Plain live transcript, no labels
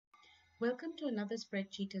Welcome to another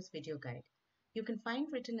Spreadsheeters video guide. You can find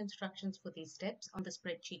written instructions for these steps on the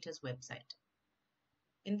Spreadsheeters website.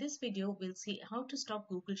 In this video, we'll see how to stop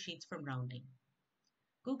Google Sheets from rounding.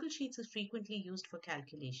 Google Sheets is frequently used for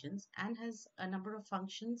calculations and has a number of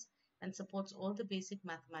functions and supports all the basic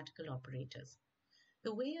mathematical operators.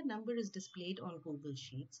 The way a number is displayed on Google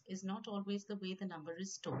Sheets is not always the way the number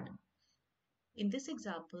is stored. In this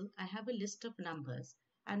example, I have a list of numbers,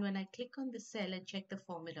 and when I click on the cell and check the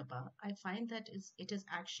formula bar, I find that it is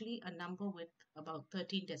actually a number with about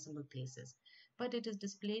 13 decimal places, but it is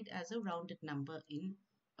displayed as a rounded number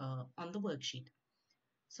on the worksheet.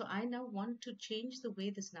 So I now want to change the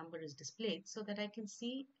way this number is displayed so that I can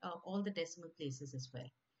see all the decimal places as well.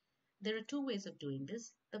 There are two ways of doing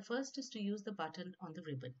this. The first is to use the button on the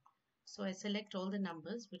ribbon. So I select all the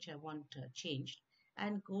numbers which I want changed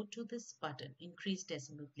and go to this button, increase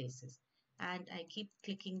decimal places. And I keep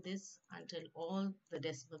clicking this until all the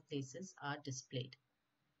decimal places are displayed.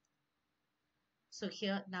 So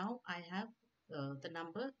here now I have the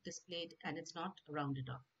number displayed and it's not rounded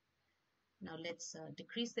off. Now let's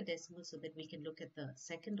decrease the decimal so that we can look at the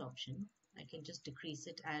second option. I can just decrease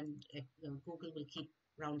it and Google will keep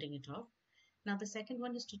rounding it off. Now the second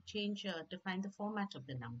one is to define the format of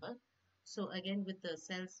the number. So again, with the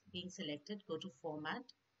cells being selected, go to Format.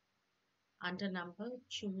 Under Number,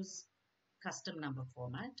 choose Custom Number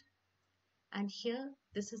Format. And here,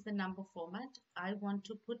 this is the number format. I want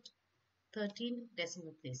to put 13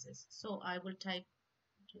 decimal places. So I will type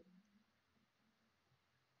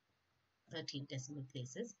 13 decimal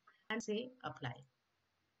places and say Apply.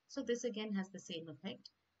 So this again has the same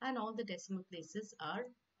effect and all the decimal places are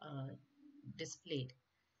displayed.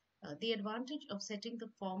 The advantage of setting the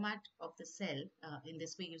format of the cell in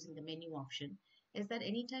this way using the menu option is that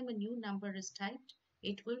anytime a new number is typed,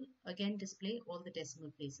 it will again display all the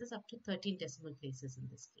decimal places up to 13 decimal places in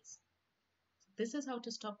this case. This is how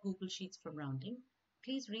to stop Google Sheets from rounding.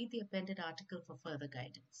 Please read the appended article for further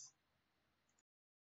guidance.